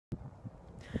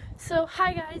So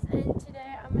hi guys, and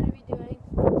today I'm going to be doing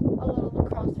a little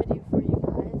lacrosse video for you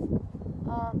guys.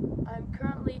 I'm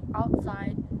currently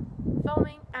outside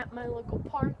filming at my local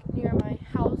park near my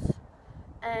house,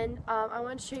 and I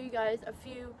want to show you guys a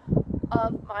few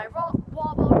of my wall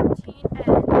ball routine,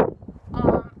 and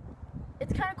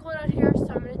it's kind of cold out here, so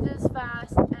I'm going to do this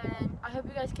fast, and I hope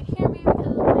you guys can hear me because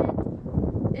of the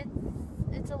wind.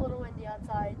 It's a little windy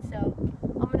outside, so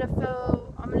I'm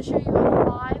gonna show you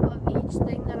 5 of each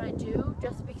thing that I do,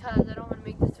 just because I don't want to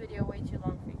make this video way too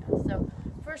long for you guys. So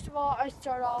first of all, I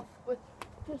start off with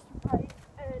just right,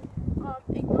 and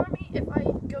ignore me if I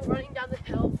go running down the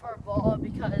hill for a ball,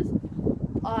 because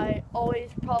I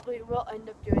always probably will end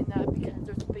up doing that because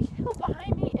there's a big hill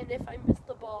behind me, and if I miss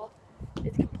the ball,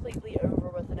 it's completely over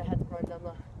with and I have to run down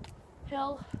the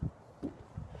hill.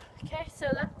 Okay, so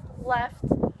that's left.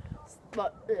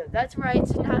 But that's right,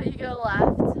 so now you go left.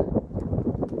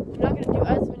 I'm not going to do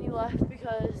as many left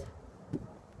because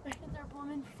my hands are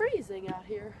blooming freezing out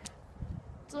here.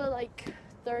 It's like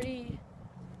 30,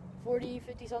 40,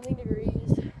 50 something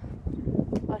degrees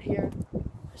out here.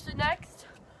 So next,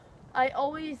 I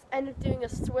always end up doing a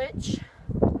switch.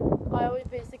 I always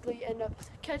basically end up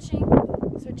catching,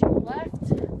 switching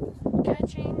left,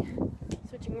 catching,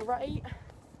 switching right,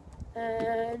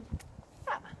 and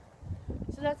yeah.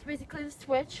 So that's basically the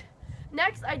switch.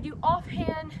 Next, I do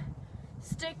offhand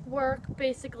stick work,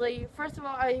 basically. First of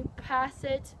all, I pass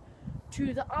it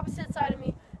to the opposite side of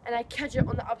me, and I catch it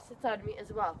on the opposite side of me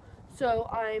as well. So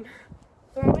I'm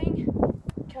throwing,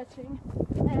 catching,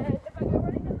 and if I go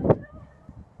running down the hill,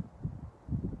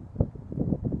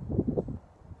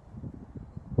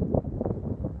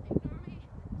 ignore me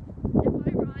if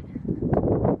I run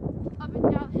up and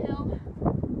downhill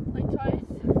like twice.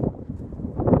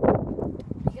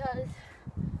 Because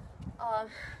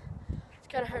it's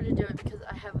kind of hard to do it because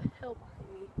I have a hill behind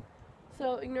me.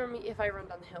 So ignore me if I run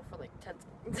down the hill for like 10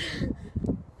 seconds.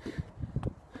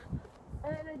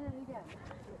 And then I did it again.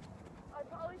 I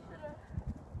probably should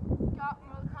have got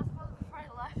more crossbows before I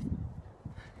left,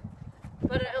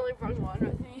 but I only brought one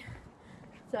with me.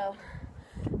 So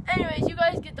anyways, you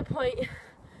guys get the point.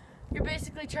 You're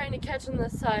basically trying to catch on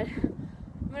this side.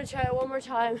 I'm going to try it one more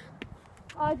time.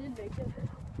 I did make it.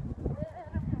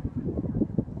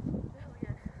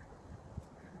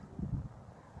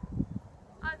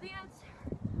 I think it's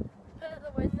because of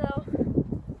the wind though.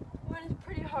 The wind is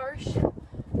pretty harsh.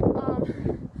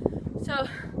 So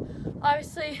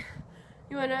obviously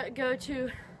you want to go to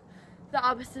the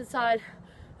opposite side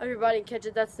of your body and catch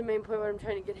it. That's the main point what I'm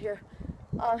trying to get here.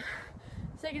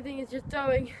 Second thing is just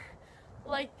throwing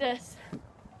like this,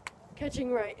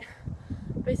 catching right,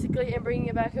 basically, and bringing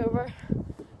it back over.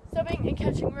 Stepping and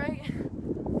catching right,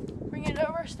 bring it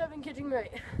over, stepping, catching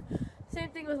right. Same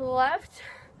thing with the left.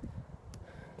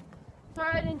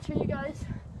 Sorry I didn't show you guys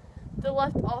the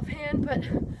left offhand, but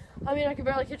I mean I could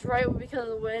barely catch right because of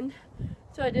the wind,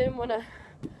 so I didn't want to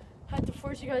have to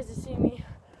force you guys to see me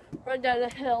run down the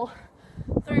hill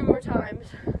 3 more times.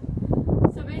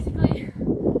 So basically,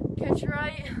 catch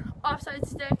right, offside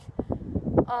stick,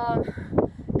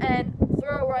 and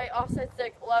throw right, offside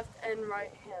stick, left and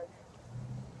right hand.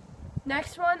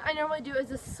 Next one I normally do is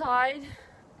a side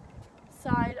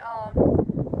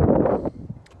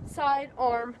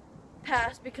arm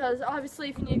pass, because obviously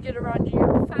if you need to get around to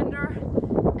your defender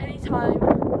anytime,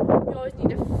 you always need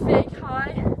to fake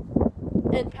high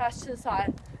and pass to the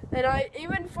side. And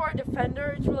even for a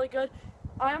defender, it's really good.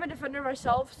 I am a defender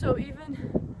myself, so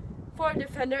even for a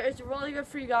defender, it's really good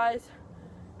for you guys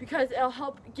because it'll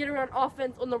help get around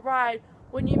offense on the ride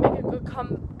when you make a good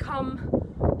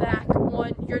comeback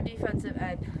on your defensive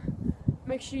end.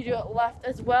 Make sure you do it left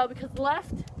as well, because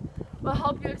left will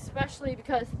help you, especially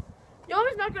because you're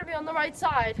always not going to be on the right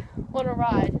side on a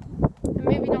ride, and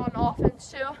maybe not on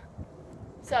offense too.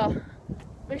 So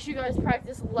make sure you guys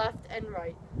practice left and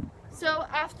right. So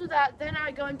after that, then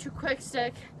I go into quick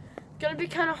stick. It's going to be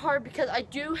kind of hard because I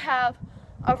do have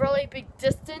a really big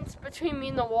distance between me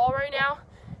and the wall right now,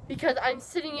 because I'm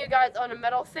sitting you guys on a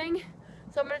metal thing.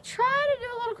 So I'm going to try to do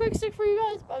a little quick stick for you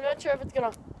guys, but I'm not sure if it's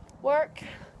going to work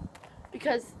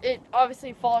because it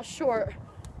obviously falls short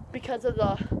because of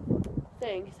the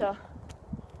thing. So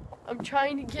I'm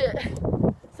trying to get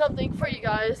something for you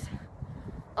guys.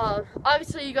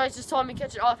 Obviously you guys just saw me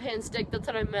catch an offhand stick. That's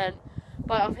what I meant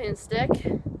by offhand stick.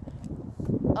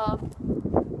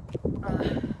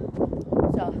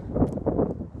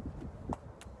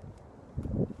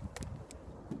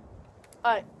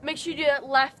 Alright, make sure you do it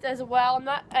left as well. I'm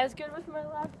not as good with my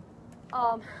left.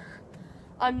 I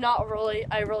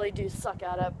really do suck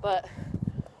at it, but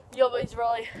you always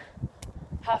really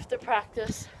have to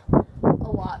practice a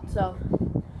lot. So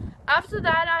After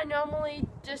that, I normally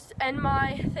just end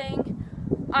my thing.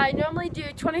 I normally do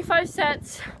 25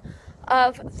 sets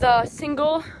of the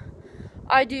single.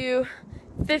 I do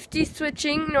 50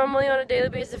 switching normally on a daily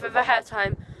basis if I have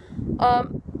time.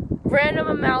 Random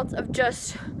amounts of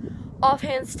just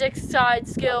offhand stick side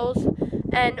skills,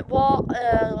 and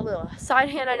side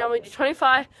hand I normally do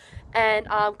 25, and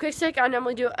quick stick I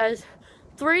normally do as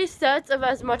 3 sets of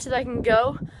as much as I can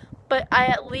go, but I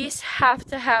at least have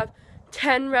to have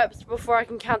 10 reps before I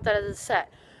can count that as a set.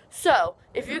 So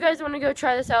if you guys want to go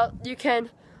try this out, you can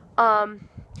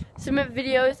submit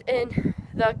videos in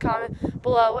the comment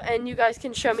below, and you guys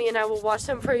can show me and I will watch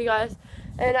them for you guys.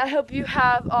 And I hope you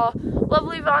have a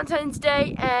lovely Valentine's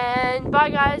Day, and bye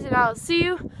guys, and I'll see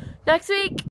you next week.